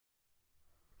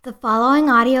The following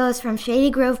audio is from Shady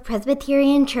Grove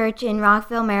Presbyterian Church in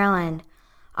Rockville, Maryland.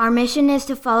 Our mission is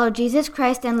to follow Jesus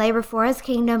Christ and labor for His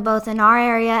kingdom both in our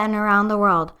area and around the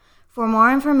world. For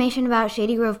more information about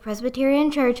Shady Grove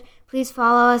Presbyterian Church, please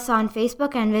follow us on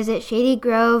Facebook and visit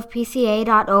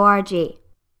shadygrovepca.org.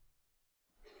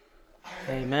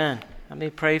 Amen. Let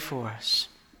me pray for us.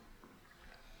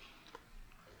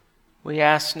 We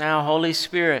ask now, Holy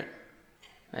Spirit,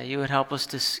 that you would help us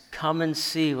to come and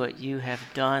see what you have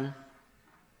done.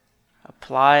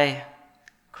 Apply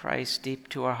Christ deep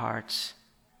to our hearts.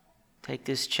 Take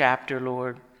this chapter,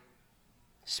 Lord.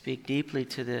 Speak deeply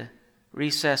to the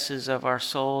recesses of our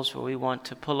souls where we want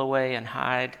to pull away and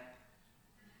hide.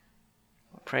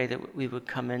 Pray that we would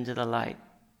come into the light.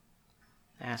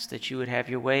 Ask that you would have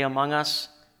your way among us.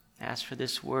 Ask for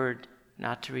this word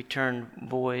not to return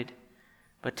void,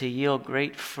 but to yield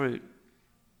great fruit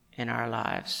in our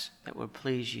lives that would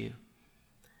please you.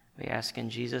 We ask in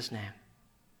Jesus' name.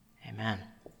 Amen.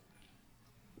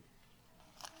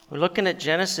 We're looking at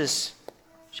Genesis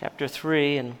chapter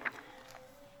 3 and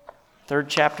third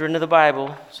chapter into the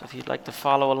Bible. So if you'd like to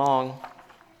follow along,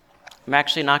 I'm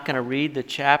actually not going to read the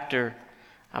chapter.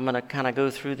 I'm going to kind of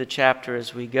go through the chapter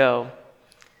as we go.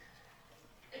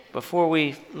 Before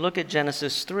we look at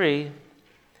Genesis 3,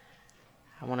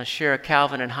 I want to share a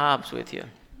Calvin and Hobbes with you.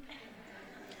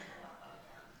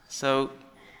 So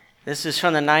this is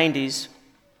from the 90s,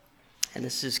 and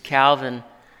this is Calvin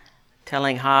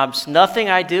telling Hobbes, "Nothing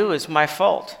I do is my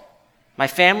fault. My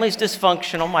family's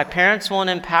dysfunctional. My parents won't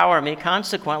empower me.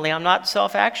 Consequently, I'm not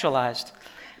self-actualized.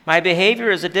 My behavior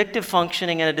is addictive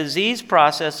functioning in a disease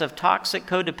process of toxic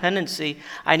codependency.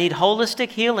 I need holistic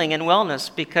healing and wellness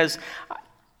because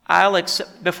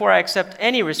before I accept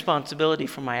any responsibility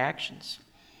for my actions."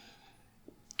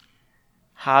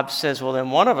 Hobbes says, well, then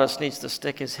one of us needs to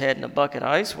stick his head in a bucket of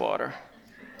ice water.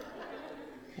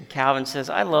 And Calvin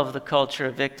says, I love the culture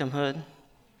of victimhood.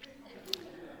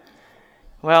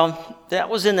 Well, that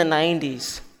was in the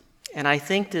 90s. And I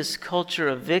think this culture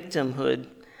of victimhood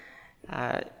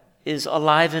is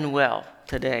alive and well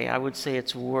today. I would say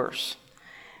it's worse.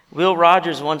 Will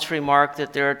Rogers once remarked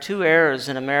that there are two eras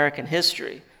in American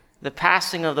history, the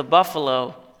passing of the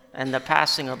buffalo and the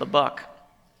passing of the buck.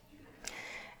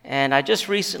 And I just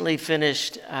recently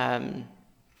finished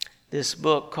this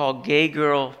book called Gay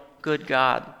Girl, Good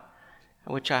God,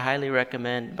 which I highly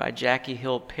recommend, by Jackie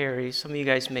Hill Perry. Some of you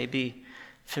guys may be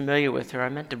familiar with her. I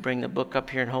meant to bring the book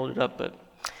up here and hold it up, but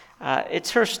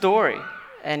it's her story.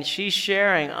 And she's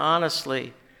sharing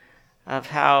honestly of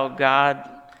how God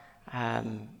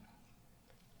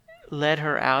led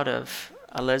her out of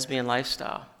a lesbian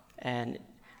lifestyle and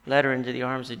led her into the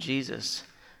arms of Jesus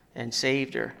and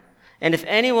saved her. And if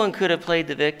anyone could have played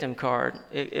the victim card,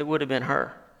 it would have been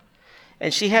her.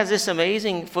 And she has this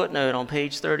amazing footnote on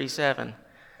page 37.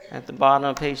 At the bottom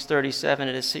of page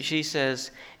 37, she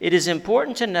says, "It is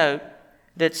important to note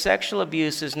that sexual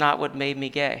abuse is not what made me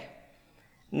gay,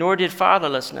 nor did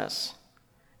fatherlessness.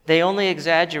 They only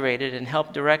exaggerated and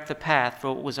helped direct the path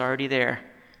for what was already there,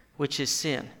 which is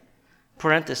sin."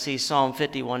 Parentheses, Psalm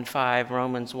 51:5,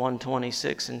 Romans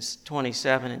 1:26 and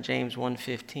 27, and James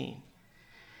 1:15.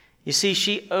 You see,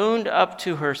 she owned up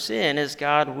to her sin as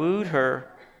God wooed her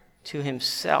to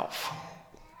himself.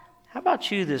 How about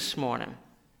you this morning?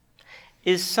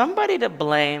 Is somebody to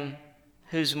blame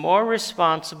who's more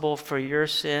responsible for your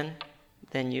sin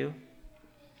than you?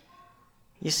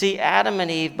 You see, Adam and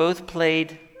Eve both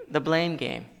played the blame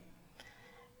game.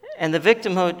 And the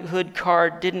victimhood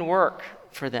card didn't work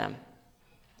for them.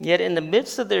 Yet in the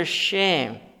midst of their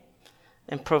shame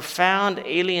and profound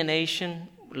alienation,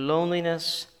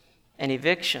 loneliness, and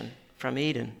eviction from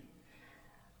Eden,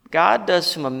 God does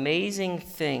some amazing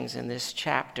things in this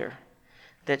chapter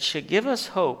that should give us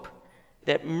hope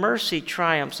that mercy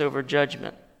triumphs over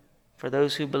judgment for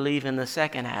those who believe in the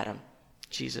second Adam,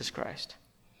 Jesus Christ.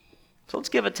 So let's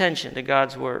give attention to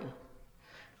God's word.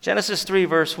 Genesis 3,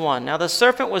 verse 1. Now the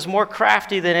serpent was more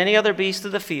crafty than any other beast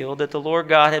of the field that the Lord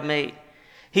God had made.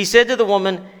 He said to the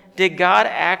woman, "Did God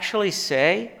actually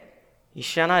say, 'You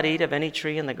shall not eat of any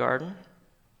tree in the garden'?"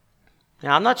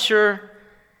 Now, I'm not sure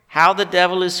how the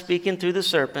devil is speaking through the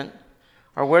serpent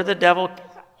or when the devil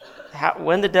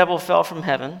fell from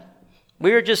heaven.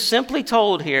 We are just simply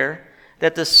told here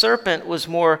that the serpent was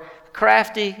more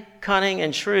crafty, cunning,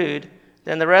 and shrewd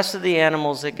than the rest of the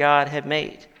animals that God had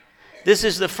made. This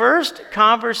is the first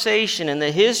conversation in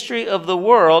the history of the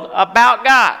world about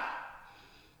God.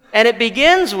 And it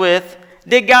begins with,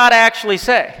 did God actually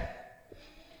say,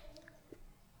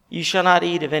 "You shall not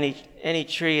eat of any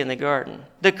tree in the garden"?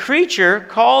 The creature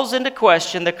calls into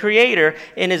question the Creator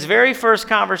in his very first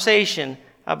conversation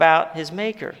about his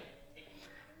maker.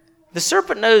 The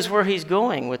serpent knows where he's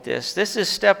going with this. This is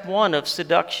step one of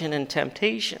seduction and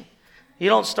temptation. You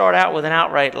don't start out with an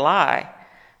outright lie.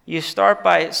 You start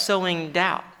by sowing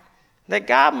doubt that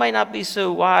God might not be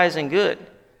so wise and good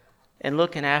and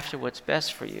looking after what's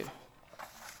best for you.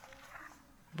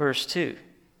 Verse 2,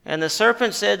 and the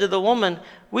serpent said to the woman,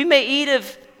 we may eat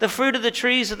of the fruit of the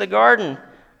trees of the garden,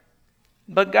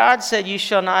 but God said, you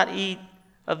shall not eat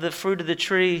of the fruit of the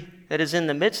tree that is in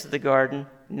the midst of the garden,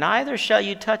 neither shall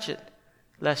you touch it,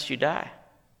 lest you die.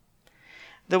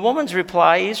 The woman's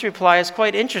reply, Eve's reply, is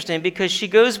quite interesting because she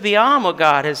goes beyond what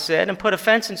God has said and put a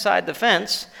fence inside the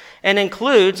fence and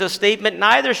includes a statement,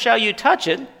 neither shall you touch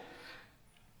it.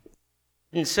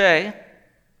 And say,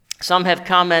 some have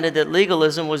commented that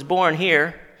legalism was born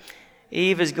here.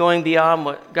 Eve is going beyond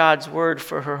what God's word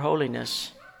for her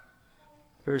holiness.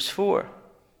 Verse 4,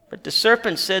 but the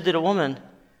serpent said to the woman,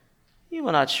 you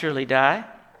will not surely die,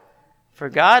 for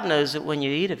God knows that when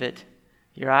you eat of it,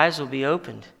 your eyes will be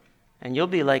opened, and you'll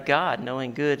be like God,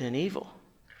 knowing good and evil.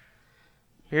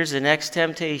 Here's the next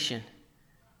temptation.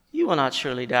 You will not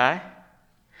surely die.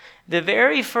 The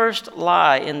very first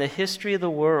lie in the history of the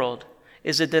world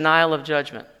is a denial of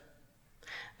judgment.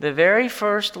 The very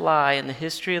first lie in the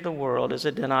history of the world is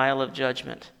a denial of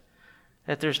judgment,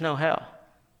 that there's no hell.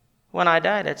 When I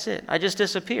die, that's it. I just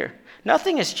disappear.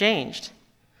 Nothing has changed.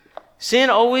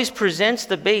 Sin always presents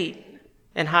the bait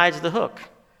and hides the hook.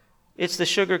 It's the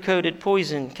sugar-coated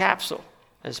poison capsule,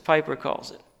 as Piper calls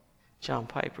it, John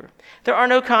Piper. There are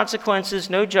no consequences,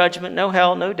 no judgment, no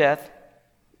hell, no death.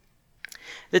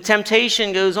 The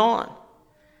temptation goes on.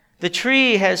 The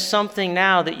tree has something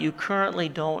now that you currently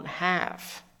don't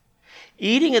have.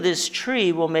 Eating of this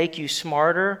tree will make you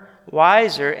smarter,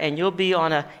 wiser, and you'll be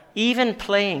on an even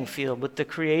playing field with the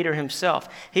Creator himself.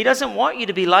 He doesn't want you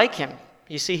to be like him.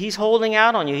 You see, he's holding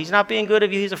out on you. He's not being good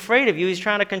of you. He's afraid of you. He's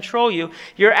trying to control you.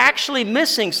 You're actually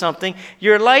missing something.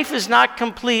 Your life is not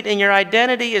complete, and your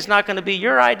identity is not going to be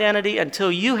your identity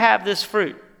until you have this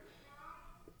fruit.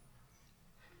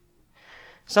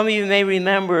 Some of you may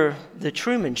remember the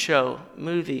Truman Show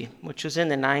movie, which was in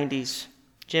the 90s.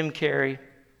 Jim Carrey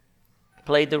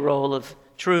played the role of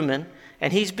Truman,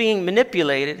 and he's being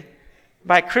manipulated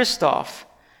by Christoph,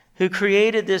 who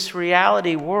created this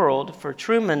reality world for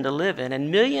Truman to live in.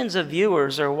 And millions of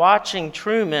viewers are watching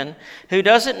Truman, who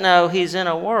doesn't know he's in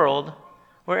a world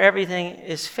where everything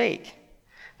is fake.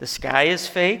 The sky is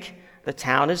fake. The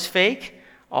town is fake.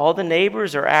 All the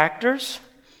neighbors are actors.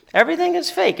 Everything is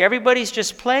fake. Everybody's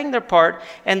just playing their part,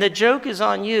 and the joke is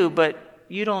on you, but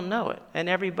you don't know it. And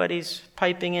everybody's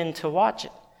piping in to watch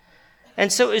it.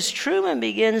 And so as Truman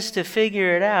begins to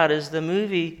figure it out, as the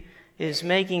movie is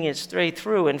making its way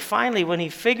through, and finally when he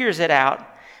figures it out,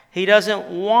 he doesn't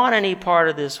want any part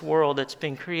of this world that's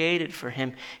been created for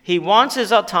him. He wants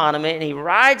his autonomy, and he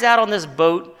rides out on this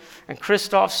boat, and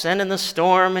Christoph's sending the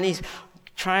storm, and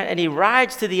he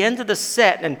rides to the end of the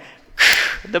set, and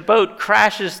the boat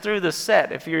crashes through the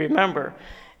set, if you remember.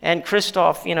 And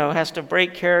Christoph, has to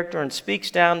break character and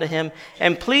speaks down to him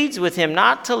and pleads with him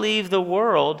not to leave the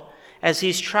world as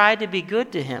he's tried to be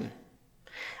good to him.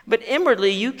 But inwardly,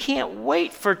 you can't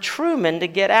wait for Truman to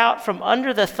get out from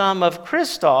under the thumb of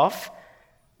Christoph.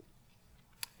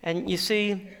 And you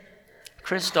see,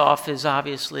 Christoph is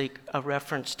obviously a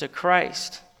reference to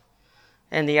Christ.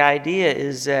 And the idea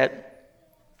is that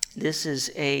this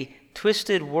is a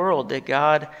twisted world that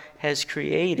God has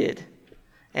created.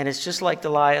 And it's just like the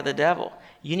lie of the devil.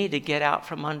 You need to get out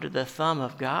from under the thumb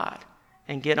of God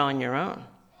and get on your own.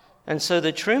 And so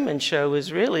the Truman Show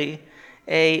is really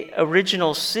a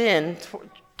original sin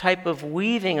type of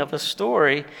weaving of a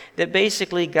story that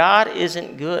basically God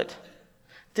isn't good.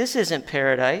 This isn't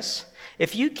paradise.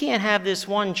 If you can't have this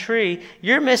one tree,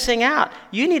 you're missing out.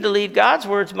 You need to leave God's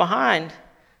words behind,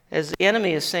 as the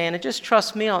enemy is saying, and just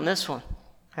trust me on this one.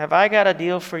 Have I got a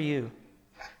deal for you?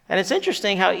 And it's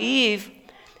interesting how Eve,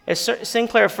 as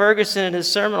Sinclair Ferguson in his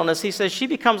sermon on this, he says she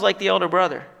becomes like the elder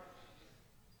brother.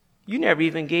 You never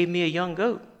even gave me a young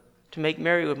goat to make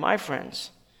merry with my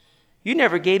friends. You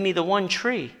never gave me the one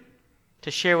tree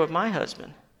to share with my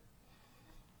husband.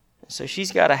 So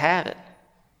she's got to have it.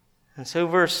 And so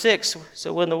verse 6,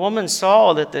 so when the woman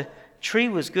saw that the tree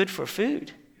was good for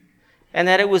food, and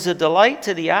that it was a delight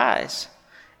to the eyes,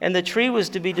 and the tree was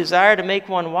to be desired to make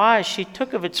one wise, she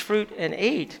took of its fruit and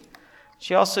ate.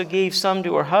 She also gave some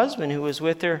to her husband who was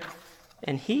with her,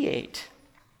 and he ate.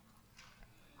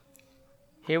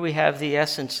 Here we have the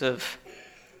essence of,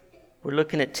 we're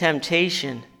looking at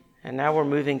temptation, and now we're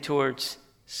moving towards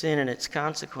sin and its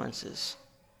consequences.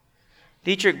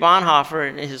 Dietrich Bonhoeffer,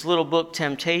 in his little book,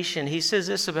 Temptation, he says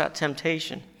this about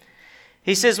temptation.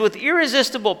 He says, with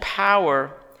irresistible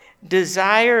power,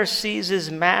 desire seizes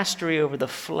mastery over the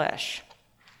flesh.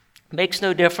 Makes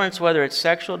no difference whether it's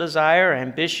sexual desire, or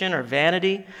ambition, or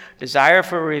vanity, desire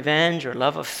for revenge, or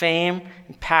love of fame,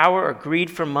 and power, or greed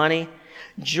for money.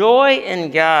 Joy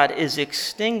in God is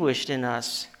extinguished in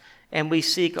us, and we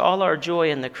seek all our joy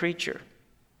in the creature.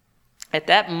 At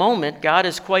that moment, God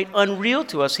is quite unreal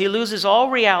to us. He loses all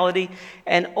reality,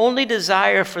 and only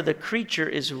desire for the creature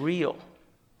is real.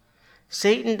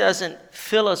 Satan doesn't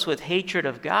fill us with hatred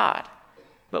of God,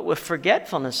 but with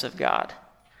forgetfulness of God.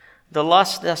 The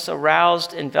lust thus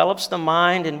aroused envelops the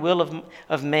mind and will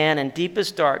of man in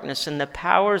deepest darkness, and the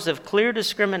powers of clear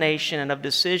discrimination and of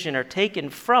decision are taken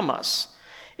from us.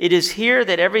 It is here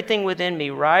that everything within me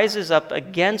rises up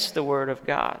against the word of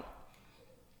God.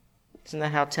 Isn't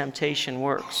that how temptation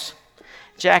works?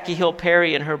 Jackie Hill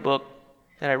Perry, in her book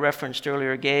that I referenced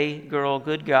earlier, Gay Girl,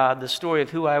 Good God, the story of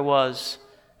who I was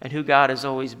and who God has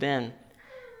always been,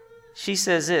 she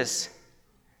says this: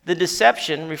 the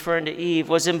deception, referring to Eve,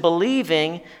 was in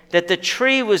believing that the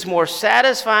tree was more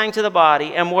satisfying to the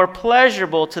body and more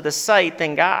pleasurable to the sight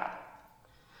than God.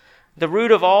 The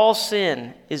root of all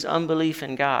sin is unbelief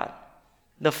in God.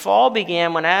 The fall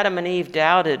began when Adam and Eve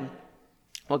doubted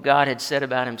what God had said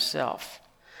about himself.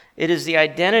 It is the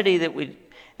identity that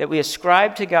we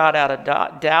ascribe to God out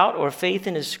of doubt or faith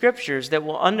in his scriptures that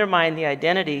will undermine the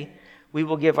identity we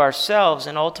will give ourselves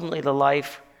and ultimately the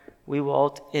life we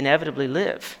will inevitably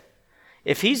live.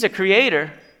 If he's a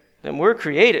creator, then we're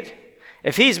created.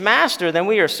 If he's master, then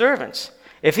we are servants.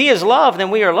 If he is love, then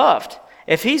we are loved.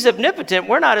 If he's omnipotent,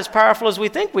 we're not as powerful as we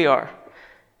think we are.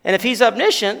 And if he's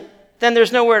omniscient, then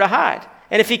there's nowhere to hide.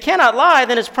 And if he cannot lie,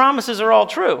 then his promises are all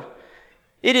true.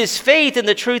 It is faith in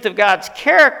the truth of God's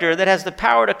character that has the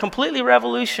power to completely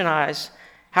revolutionize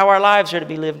how our lives are to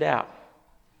be lived out.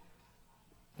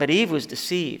 But Eve was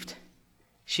deceived.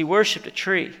 She worshiped a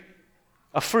tree,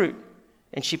 a fruit,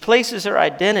 and she places her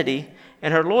identity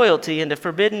and her loyalty into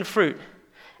forbidden fruit.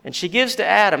 And she gives to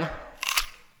Adam,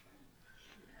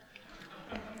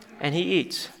 and he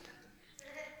eats.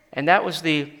 And that was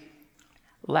the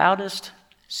loudest,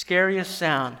 scariest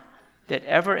sound that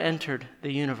ever entered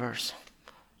the universe,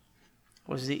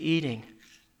 was the eating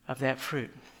of that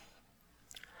fruit.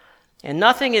 And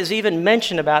nothing is even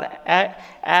mentioned about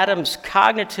Adam's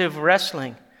cognitive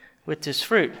wrestling with this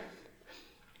fruit.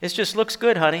 It just looks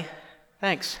good, honey.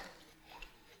 Thanks.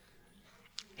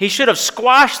 He should have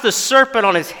squashed the serpent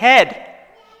on his head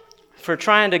for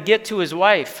trying to get to his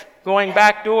wife, going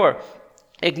back door,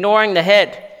 ignoring the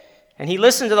head. And he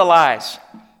listened to the lies,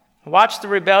 watched the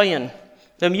rebellion,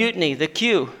 the mutiny, the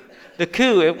coup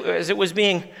as it was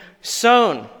being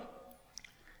sown.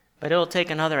 But it'll take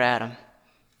another Adam,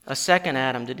 a second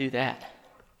Adam, to do that.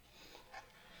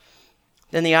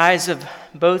 Then the eyes of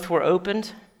both were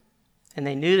opened, and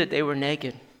they knew that they were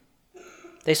naked.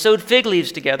 They sewed fig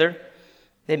leaves together.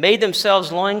 They made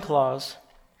themselves loincloths,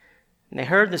 and they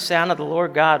heard the sound of the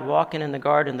Lord God walking in the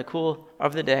garden in the cool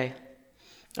of the day.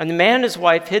 And the man and his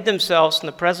wife hid themselves from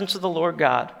the presence of the Lord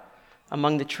God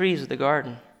among the trees of the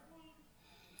garden.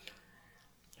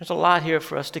 There's a lot here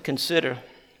for us to consider.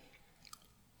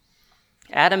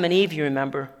 Adam and Eve, you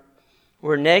remember,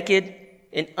 were naked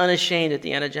and unashamed at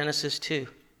the end of Genesis 2.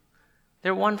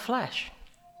 They're one flesh.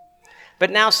 But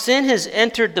now sin has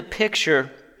entered the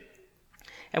picture,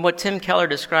 and what Tim Keller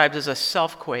describes as a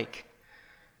self-quake.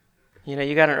 You know,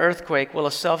 you got an earthquake. Well,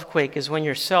 a self-quake is when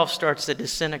your self starts to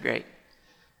disintegrate.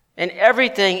 And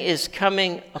everything is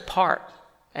coming apart.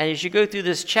 And as you go through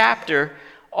this chapter,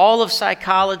 all of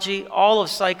psychology, all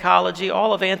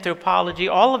of anthropology,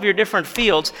 all of your different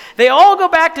fields, they all go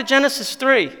back to Genesis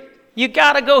 3. You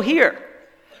got to go here.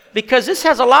 Because this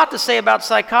has a lot to say about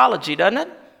psychology, doesn't it?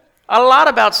 A lot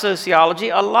about sociology,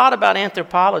 a lot about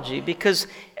anthropology, because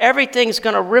everything's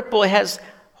going to ripple.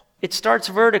 It starts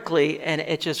vertically, and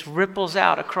it just ripples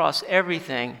out across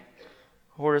everything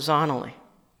horizontally.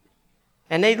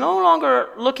 And they're no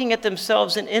longer looking at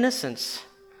themselves in innocence,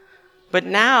 but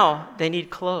now they need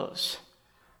clothes.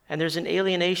 And there's an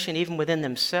alienation even within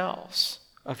themselves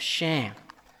of shame.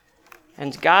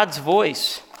 And God's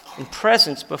voice and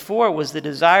presence before was the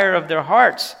desire of their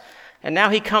hearts, and now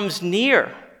he comes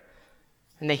near.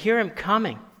 And they hear him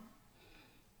coming.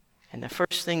 And the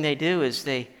first thing they do is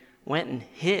they went and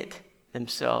hid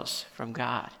themselves from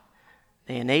God.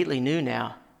 They innately knew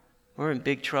now, we're in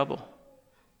big trouble.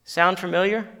 Sound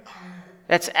familiar?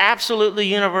 That's absolutely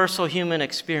universal human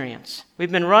experience.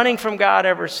 We've been running from God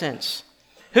ever since.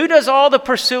 Who does all the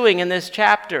pursuing in this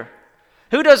chapter?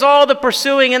 Who does all the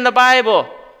pursuing in the Bible?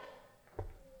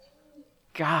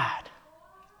 God.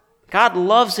 God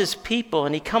loves his people,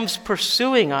 and he comes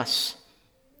pursuing us.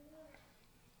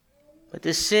 But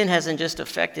this sin hasn't just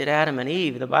affected Adam and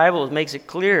Eve. The Bible makes it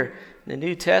clear in the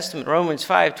New Testament, Romans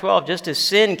 5:12, just as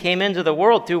sin came into the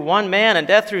world through one man and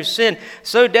death through sin,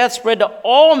 so death spread to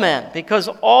all men because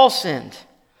all sinned.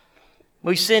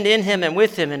 We sinned in him and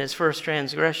with him in his first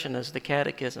transgression, as the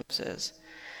Catechism says.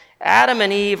 Adam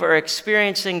and Eve are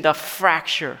experiencing the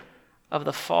fracture of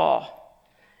the fall.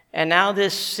 And now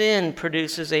this sin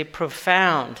produces a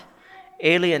profound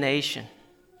alienation.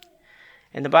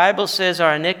 And the Bible says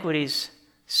our iniquities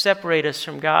separate us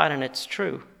from God, and it's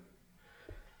true.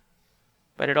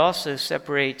 But it also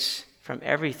separates from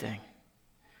everything.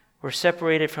 We're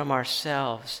separated from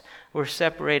ourselves. We're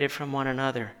separated from one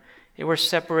another. We're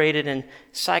separated in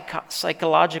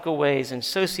psychological ways and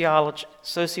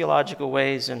sociological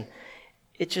ways, and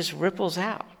it just ripples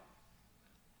out.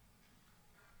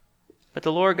 But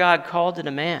the Lord God called to the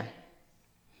man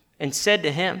and said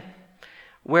to him,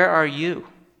 "Where are you?"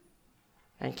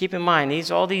 And keep in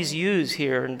mind, all these yous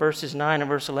here in verses 9 and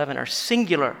verse 11 are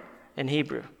singular in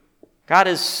Hebrew. God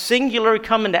is singular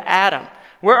coming to Adam.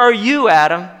 "Where are you,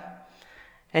 Adam?"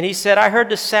 And he said, "I heard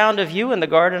the sound of you in the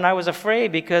garden, and I was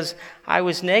afraid because I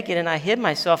was naked and I hid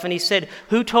myself." And he said,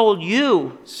 "Who told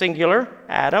you," singular,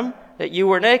 Adam, "that you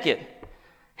were naked?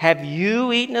 Have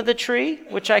you eaten of the tree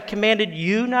which I commanded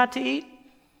you not to eat?"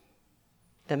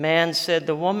 The man said,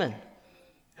 "The woman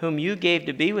whom you gave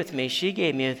to be with me, she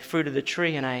gave me the fruit of the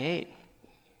tree and I ate."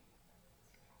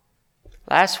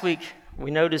 Last week,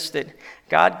 we noticed that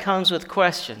God comes with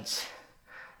questions.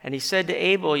 And he said to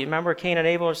Abel, you remember Cain and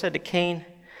Abel said to Cain,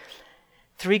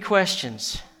 3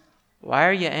 questions. Why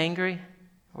are you angry?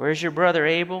 Where's your brother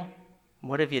Abel?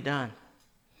 What have you done?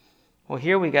 Well,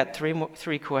 here we got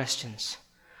 3 questions.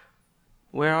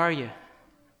 Where are you?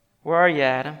 Where are you,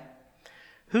 Adam?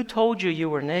 Who told you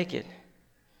you were naked?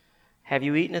 Have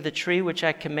you eaten of the tree which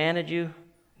I commanded you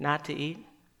not to eat?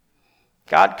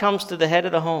 God comes to the head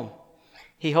of the home.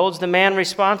 He holds the man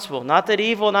responsible. Not that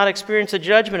Eve will not experience a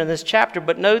judgment in this chapter,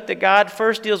 but note that God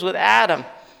first deals with Adam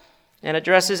and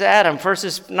addresses Adam.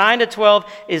 Verses 9 to 12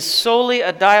 is solely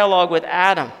a dialogue with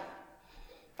Adam.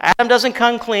 Adam doesn't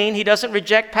come clean. He doesn't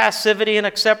reject passivity and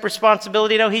accept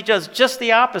responsibility. No, he does just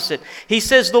the opposite. He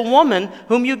says, "The woman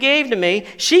whom you gave to me,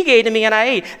 she gave to me and I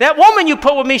ate." That woman you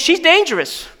put with me, she's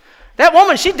dangerous. That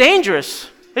woman, she's dangerous.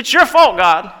 It's your fault,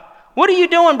 God. What are you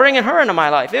doing bringing her into my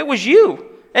life? It was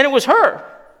you, and it was her.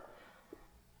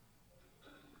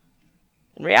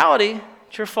 In reality,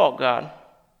 it's your fault, God.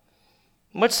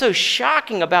 What's so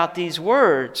shocking about these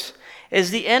words is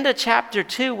the end of chapter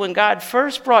 2, when God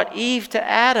first brought Eve to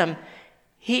Adam,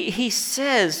 he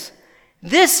says,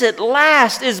 "This at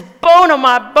last is bone of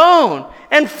my bone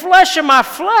and flesh of my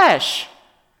flesh."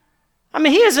 I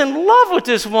mean, he is in love with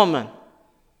this woman.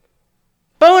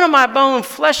 "Bone of my bone,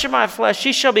 flesh of my flesh,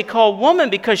 she shall be called woman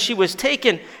because she was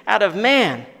taken out of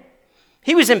man."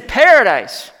 He was in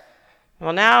paradise.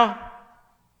 Well, now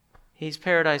he's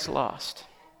paradise lost.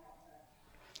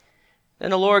 Then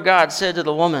the Lord God said to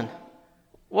the woman,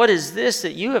 "What is this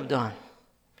that you have done?"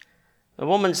 The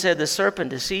woman said, "The serpent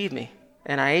deceived me,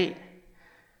 and I ate."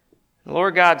 The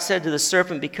Lord God said to the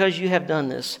serpent, "Because you have done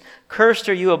this, cursed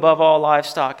are you above all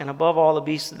livestock and above all the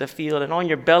beasts of the field, and on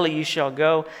your belly you shall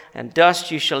go, and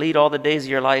dust you shall eat all the days of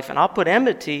your life. And I'll put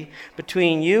enmity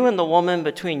between you and the woman,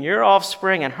 between your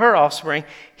offspring and her offspring.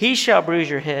 He shall bruise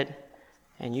your head,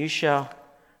 and you shall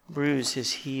bruise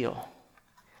his heel."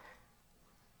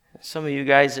 Some of you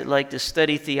guys that like to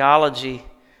study theology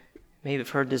maybe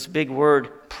have heard this big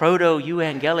word,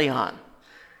 proto-evangelion.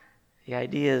 The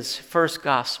idea is first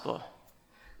gospel.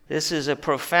 This is a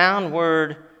profound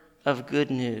word of good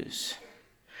news.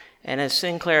 And as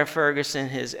Sinclair Ferguson,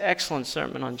 his excellent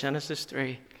sermon on Genesis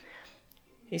 3,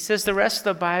 he says the rest of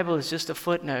the Bible is just a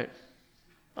footnote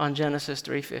on Genesis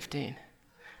 3:15.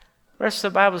 The rest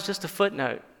of the Bible is just a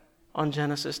footnote on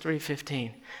Genesis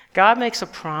 3:15. God makes a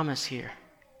promise here.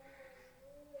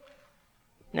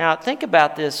 Now, think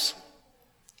about this.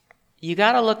 You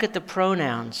got to look at the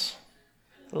pronouns.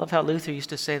 I love how Luther used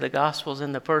to say the gospel's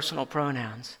in the personal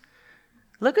pronouns.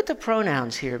 Look at the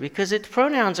pronouns here, because the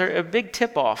pronouns are a big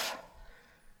tip-off.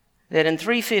 That in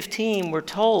 3:15 we're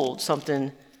told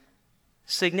something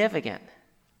significant.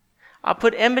 "I'll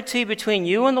put enmity between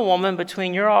you and the woman,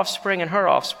 between your offspring and her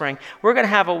offspring." We're going to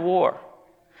have a war.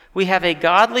 We have a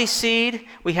godly seed,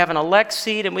 we have an elect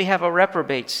seed, and we have a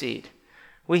reprobate seed.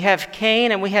 We have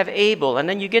Cain and we have Abel. And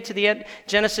then you get to the end,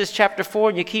 Genesis chapter 4,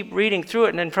 and you keep reading through it.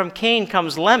 And then from Cain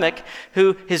comes Lamech,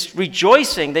 who is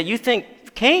rejoicing that you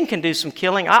think Cain can do some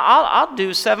killing. I'll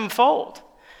do 7-fold.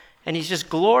 And he's just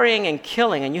glorying and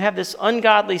killing. And you have this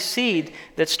ungodly seed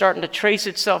that's starting to trace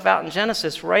itself out in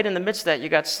Genesis. Right in the midst of that, you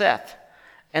got Seth.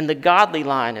 and the godly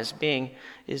line is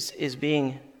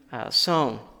being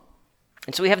sown.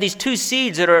 And so we have these two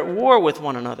seeds that are at war with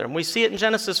one another. And we see it in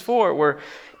Genesis 4 where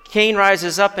Cain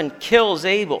rises up and kills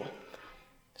Abel.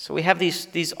 So we have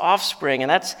these offspring, and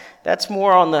that's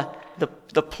more on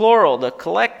the plural, the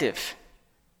collective.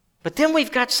 But then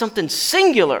we've got something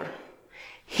singular.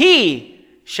 He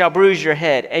shall bruise your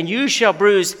head, and you shall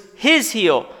bruise his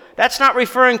heel. That's not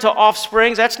referring to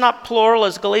offsprings. That's not plural,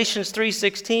 as Galatians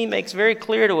 3:16 makes very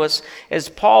clear to us as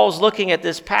Paul's looking at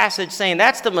this passage saying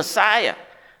that's the Messiah.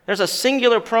 There's a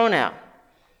singular pronoun.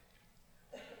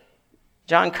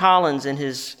 John Collins, in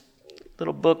his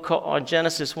little book on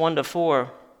Genesis 1-4,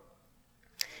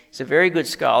 he's a very good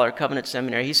scholar, Covenant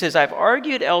Seminary. He says, I've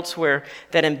argued elsewhere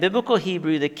that in biblical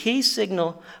Hebrew, the key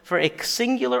signal for a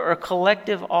singular or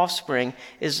collective offspring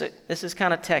is, this is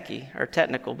kind of techy or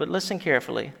technical, but listen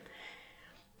carefully.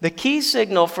 The key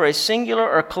signal for a singular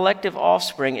or collective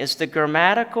offspring is the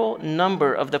grammatical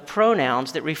number of the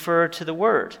pronouns that refer to the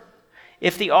word.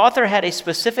 If the author had a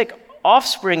specific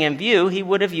offspring in view, he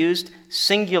would have used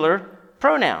singular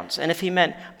pronouns. And if he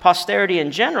meant posterity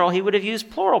in general, he would have used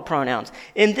plural pronouns.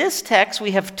 In this text,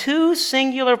 we have two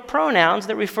singular pronouns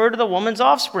that refer to the woman's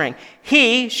offspring.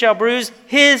 He shall bruise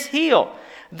his heel.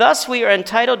 Thus, we are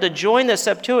entitled to join the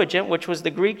Septuagint, which was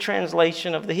the Greek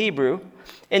translation of the Hebrew,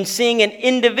 in seeing an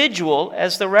individual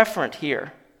as the referent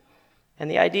here.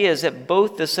 And the idea is that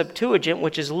both the Septuagint,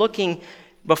 which is looking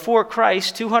before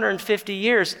Christ 250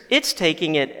 years, it's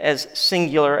taking it as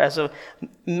singular, as a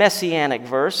messianic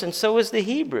verse, and so is the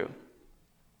Hebrew.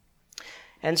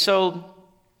 And so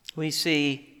we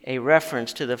see a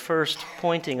reference to the first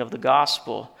pointing of the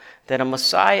gospel, that a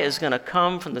Messiah is going to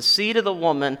come from the seed of the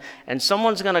woman, and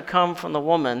someone's going to come from the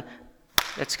woman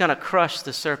that's going to crush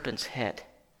the serpent's head.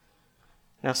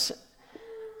 Now,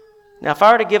 if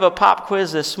I were to give a pop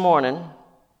quiz this morning,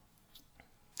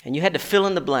 and you had to fill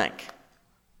in the blank,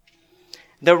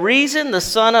 the reason the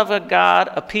Son of God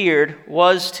appeared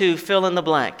was to fill in the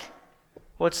blank.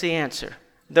 What's the answer?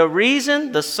 The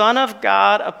reason the Son of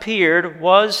God appeared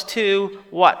was to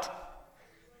what?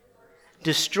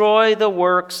 Destroy the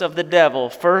works of the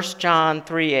devil. 1 John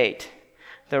 3:8.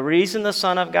 The reason the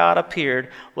Son of God appeared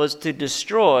was to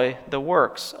destroy the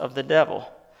works of the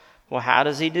devil. Well, how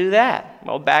does he do that?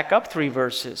 Well, back up 3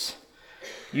 verses.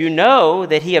 You know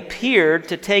that he appeared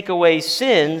to take away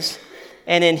sins,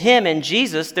 and in him, in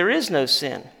Jesus, there is no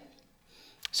sin.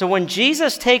 So when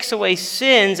Jesus takes away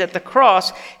sins at the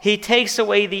cross, he takes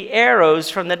away the arrows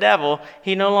from the devil.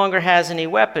 He no longer has any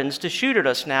weapons to shoot at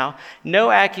us now.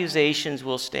 No accusations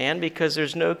will stand because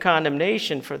there's no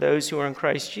condemnation for those who are in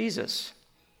Christ Jesus.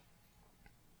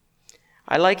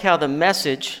 I like how the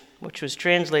Message, which was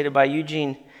translated by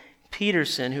Eugene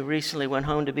Peterson, who recently went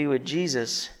home to be with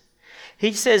Jesus,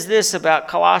 he says this about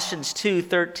Colossians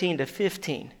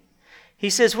 2:13-15. He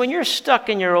says, when you're stuck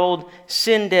in your old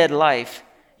sin-dead life,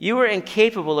 you were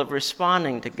incapable of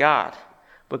responding to God.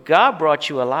 But God brought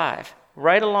you alive,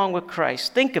 right along with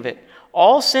Christ. Think of it.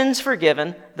 All sins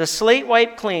forgiven, the slate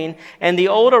wiped clean, and the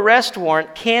old arrest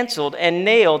warrant canceled and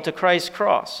nailed to Christ's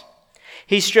cross.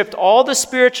 He stripped all the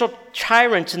spiritual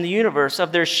tyrants in the universe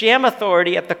of their sham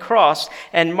authority at the cross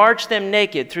and marched them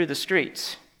naked through the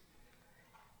streets.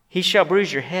 He shall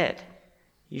bruise your head.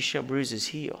 You shall bruise his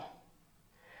heel.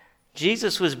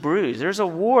 Jesus was bruised. There's a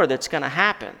war that's going to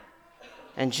happen.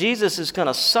 And Jesus is going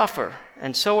to suffer.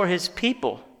 And so are his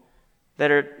people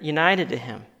that are united to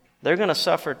him. They're going to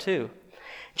suffer too.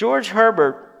 George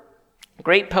Herbert,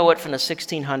 great poet from the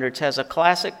 1600s, has a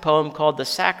classic poem called The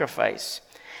Sacrifice.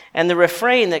 And the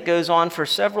refrain that goes on for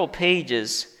several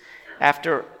pages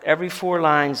after every 4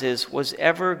 lines is, was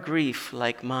ever grief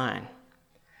like mine?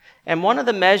 And one of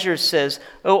the measures says,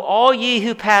 O all ye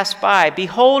who pass by,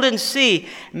 behold and see,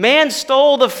 man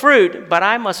stole the fruit, but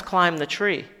I must climb the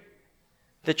tree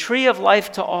of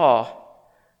life to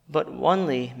all, but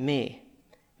only me,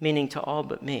 meaning to all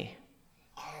but me.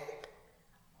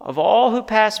 Of all who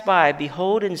pass by,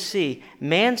 behold and see,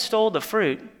 man stole the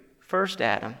fruit, first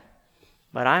Adam,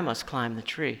 but I must climb the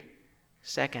tree,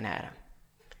 second Adam.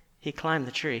 He climbed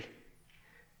the tree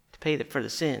to pay for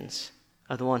the sins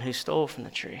of the one who stole from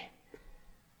the tree.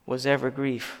 Was ever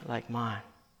grief like mine?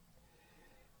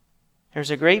 There's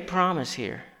a great promise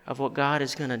here of what God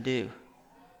is going to do.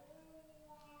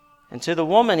 And to the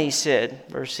woman he said,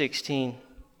 verse 16,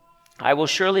 I will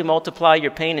surely multiply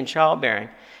your pain in childbearing.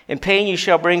 In pain you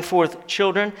shall bring forth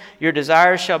children. Your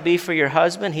desire shall be for your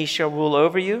husband. He shall rule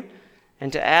over you.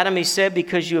 And to Adam he said,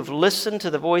 because you have listened to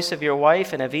the voice of your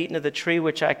wife and have eaten of the tree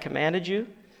which I commanded you,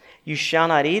 you shall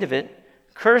not eat of it.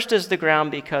 Cursed is the ground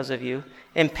because of you.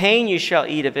 In pain you shall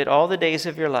eat of it all the days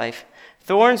of your life.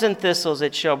 Thorns and thistles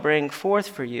it shall bring forth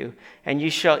for you, and you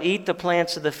shall eat the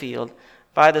plants of the field.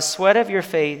 By the sweat of your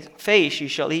face you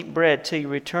shall eat bread till you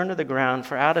return to the ground,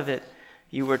 for out of it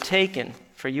you were taken,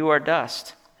 for you are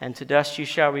dust, and to dust you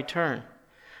shall return.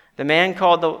 The man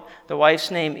called the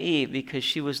wife's name Eve because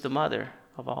she was the mother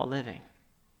of all living.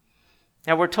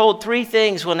 Now we're told three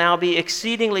things will now be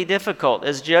exceedingly difficult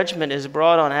as judgment is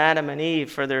brought on Adam and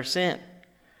Eve for their sin.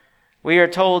 We are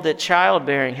told that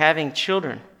childbearing, having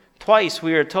children, twice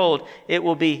we are told it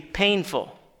will be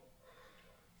painful,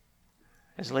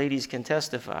 as ladies can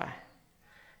testify.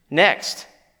 Next,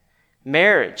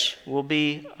 marriage will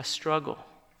be a struggle.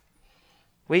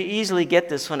 We easily get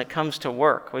this when it comes to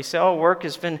work. We say, oh, work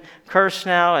has been cursed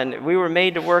now, and we were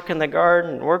made to work in the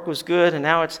garden, and work was good, and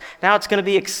now it's going to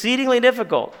be exceedingly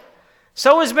difficult.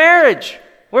 So is marriage.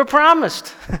 We're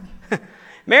promised.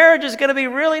 Marriage is going to be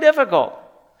really difficult.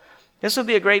 This would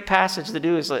be a great passage to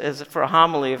do as for a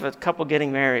homily of a couple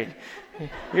getting married.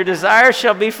 Your desire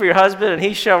shall be for your husband, and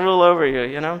he shall rule over you,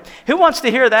 you know. Who wants to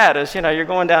hear that as, you're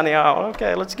going down the aisle?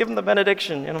 Okay, let's give him the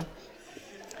benediction, you know.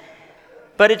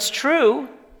 But it's true.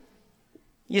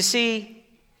 You see,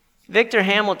 Victor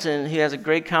Hamilton, who has a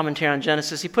great commentary on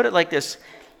Genesis, he put it like this.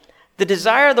 The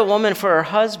desire of the woman for her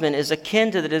husband is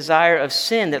akin to the desire of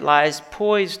sin that lies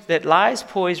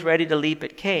poised ready to leap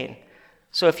at Cain.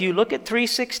 So if you look at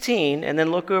 3:16 and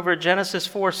then look over at Genesis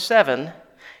 4:7,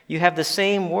 you have the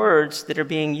same words that are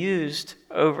being used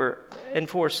over in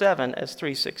 4:7 as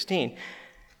 3:16.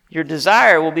 Your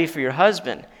desire will be for your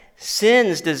husband.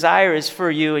 Sin's desire is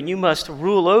for you, and you must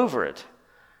rule over it.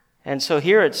 And so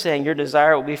here it's saying your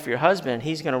desire will be for your husband.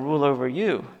 He's going to rule over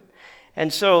you.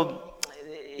 And so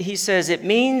he says it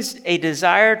means a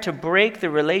desire to break the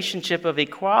relationship of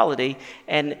equality,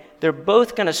 and they're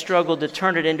both going to struggle to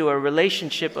turn it into a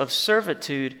relationship of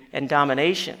servitude and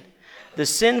domination. The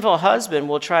sinful husband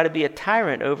will try to be a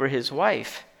tyrant over his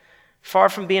wife. Far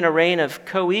from being a reign of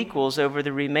co-equals over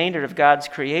the remainder of God's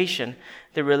creation,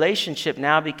 the relationship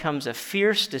now becomes a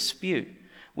fierce dispute,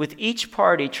 with each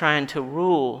party trying to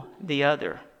rule the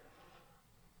other.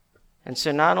 And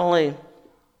so not only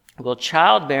will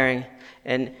childbearing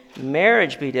and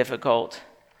marriage be difficult,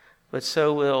 but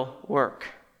so will work.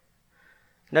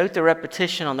 Note the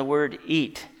repetition on the word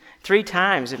eat. 3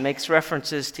 times it makes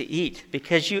references to eat.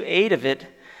 Because you ate of it,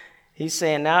 he's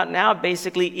saying now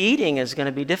basically eating is going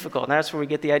to be difficult. And that's where we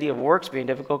get the idea of works being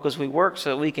difficult, because we work so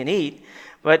that we can eat.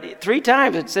 But 3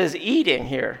 times it says eating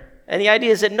here. And the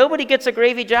idea is that nobody gets a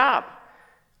gravy job.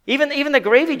 Even the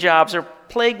gravy jobs are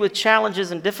plagued with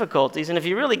challenges and difficulties. And if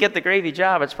you really get the gravy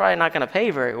job, it's probably not going to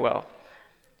pay very well.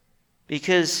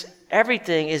 Because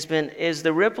everything is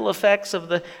the ripple effects of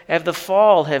the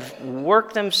fall have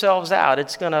worked themselves out.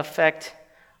 It's going to affect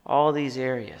all these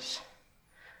areas.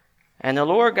 And the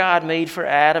Lord God made for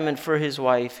Adam and for his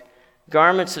wife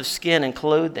garments of skin and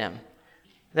clothed them.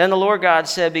 Then the Lord God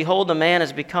said, behold, the man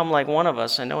has become like one of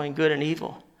us, and knowing good and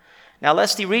evil. Now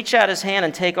lest he reach out his hand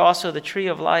and take also the tree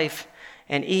of life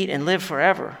and eat and live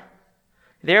forever.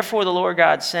 Therefore the Lord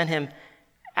God sent him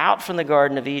out from the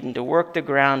Garden of Eden to work the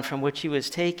ground from which he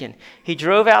was taken. He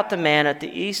drove out the man at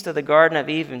the east of the Garden of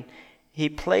Eden. He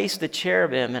placed the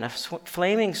cherubim and a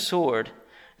flaming sword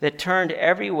that turned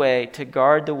every way to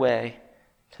guard the way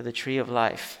to the tree of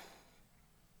life.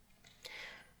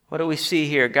 What do we see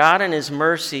here? God in his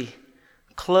mercy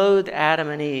clothed Adam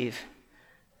and Eve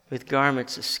with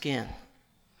garments of skin.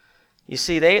 You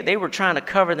see, they were trying to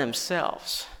cover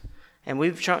themselves, and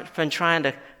we've been trying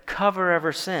to cover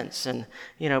ever since. And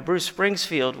Bruce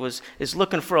Springsfield is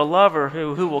looking for a lover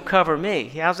who will cover me.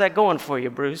 How's that going for you,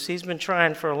 Bruce? He's been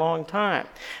trying for a long time.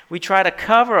 We try to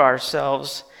cover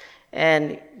ourselves,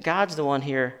 and God's the one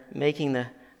here making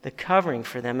the covering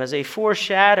for them as a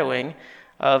foreshadowing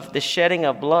of the shedding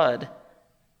of blood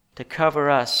to cover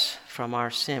us from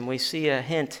our sin. We see a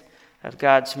hint of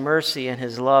God's mercy and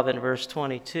his love in verse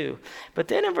 22. But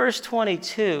then in verse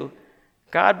 22,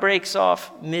 God breaks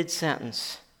off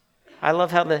mid-sentence. I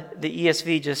love how the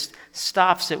ESV just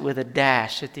stops it with a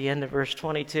dash at the end of verse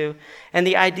 22. And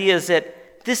the idea is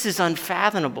that this is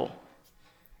unfathomable.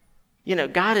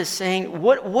 God is saying,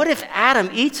 what if Adam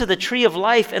eats of the tree of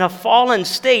life in a fallen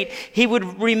state? He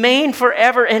would remain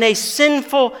forever in a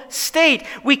sinful state.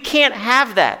 We can't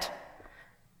have that.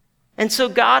 And so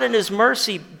God in his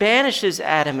mercy banishes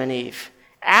Adam and Eve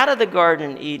out of the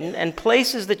Garden of Eden and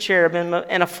places the cherubim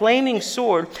and a flaming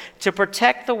sword to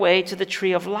protect the way to the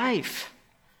tree of life.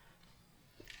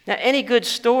 Now, any good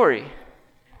story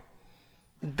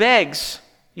begs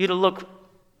you to look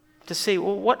to see,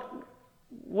 well,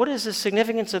 what is the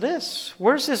significance of this?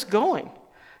 Where's this going?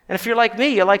 And if you're like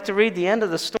me, you like to read the end of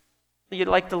the story. You'd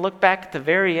like to look back at the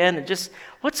very end and just,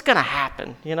 what's going to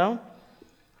happen,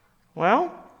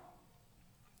 Well,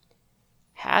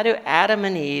 how do Adam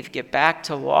and Eve get back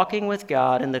to walking with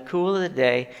God in the cool of the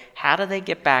day? How do they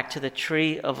get back to the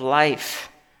tree of life?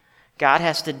 God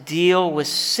has to deal with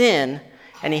sin,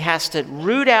 and he has to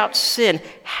root out sin.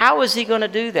 How is he going to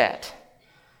do that?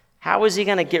 How is he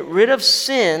going to get rid of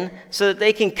sin so that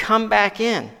they can come back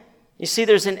in? You see,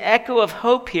 there's an echo of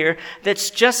hope here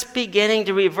that's just beginning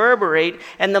to reverberate,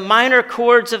 and the minor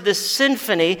chords of this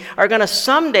symphony are going to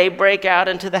someday break out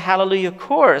into the Hallelujah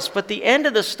chorus. But the end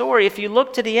of the story, if you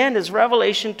look to the end, is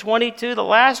Revelation 22, the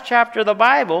last chapter of the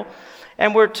Bible,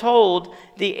 and we're told,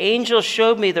 the angel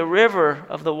showed me the river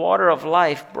of the water of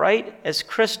life, bright as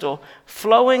crystal,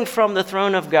 flowing from the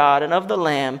throne of God and of the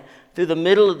Lamb through the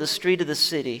middle of the street of the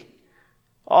city.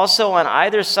 Also on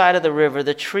either side of the river,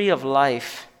 the tree of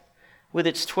life, with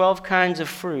its 12 kinds of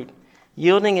fruit,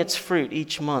 yielding its fruit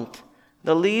each month.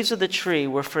 The leaves of the tree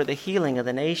were for the healing of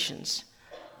the nations.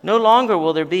 No longer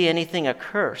will there be anything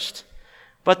accursed,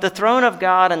 but the throne of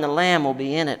God and the Lamb will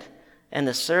be in it, and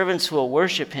the servants will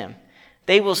worship him.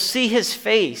 They will see his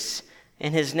face,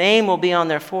 and his name will be on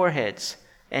their foreheads,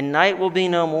 and night will be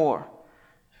no more.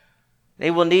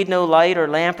 They will need no light or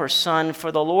lamp or sun,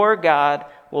 for the Lord God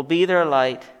will be their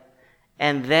light,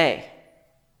 and they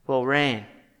will reign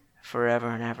forever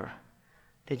and ever.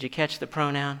 Did you catch the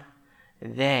pronoun?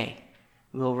 They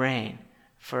will reign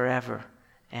forever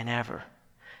and ever.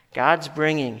 God's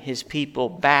bringing his people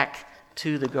back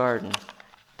to the garden.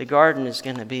 The garden is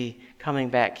going to be coming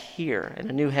back here in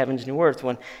a new heavens, new earth,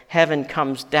 when heaven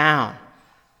comes down.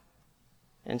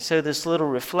 And so this little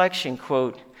reflection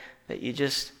quote that you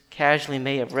just casually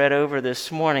may have read over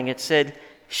this morning, it said,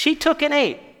 she took and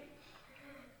ate.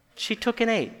 She took and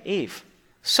ate, Eve.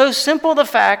 So simple the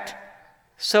fact,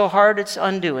 so hard its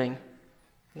undoing.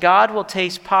 God will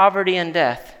taste poverty and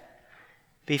death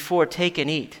before take and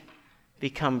eat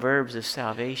become verbs of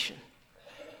salvation.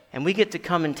 And we get to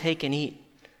come and take and eat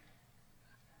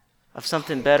of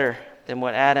something better than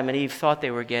what Adam and Eve thought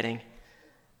they were getting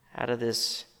out of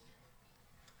this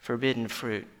forbidden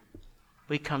fruit.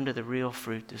 We come to the real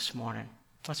fruit this morning.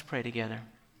 Let's pray together.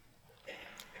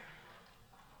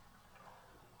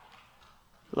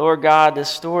 Lord God, this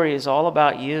story is all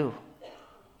about you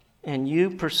and you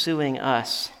pursuing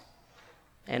us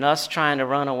and us trying to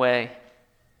run away.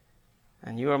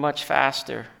 And you are much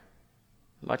faster,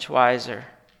 much wiser,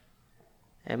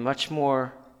 and much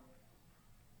more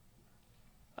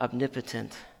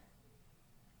omnipotent.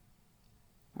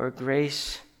 Where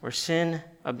sin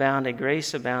abounded,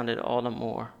 grace abounded all the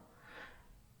more.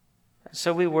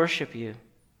 So we worship you.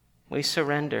 We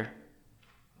surrender.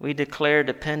 We declare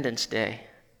Dependence Day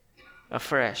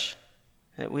afresh,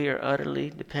 that we are utterly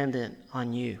dependent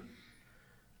on you.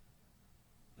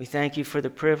 We thank you for the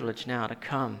privilege now to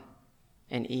come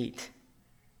and eat.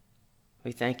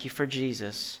 We thank you for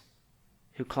Jesus,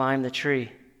 who climbed the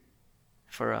tree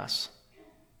for us.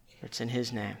 It's in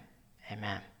his name.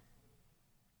 Amen.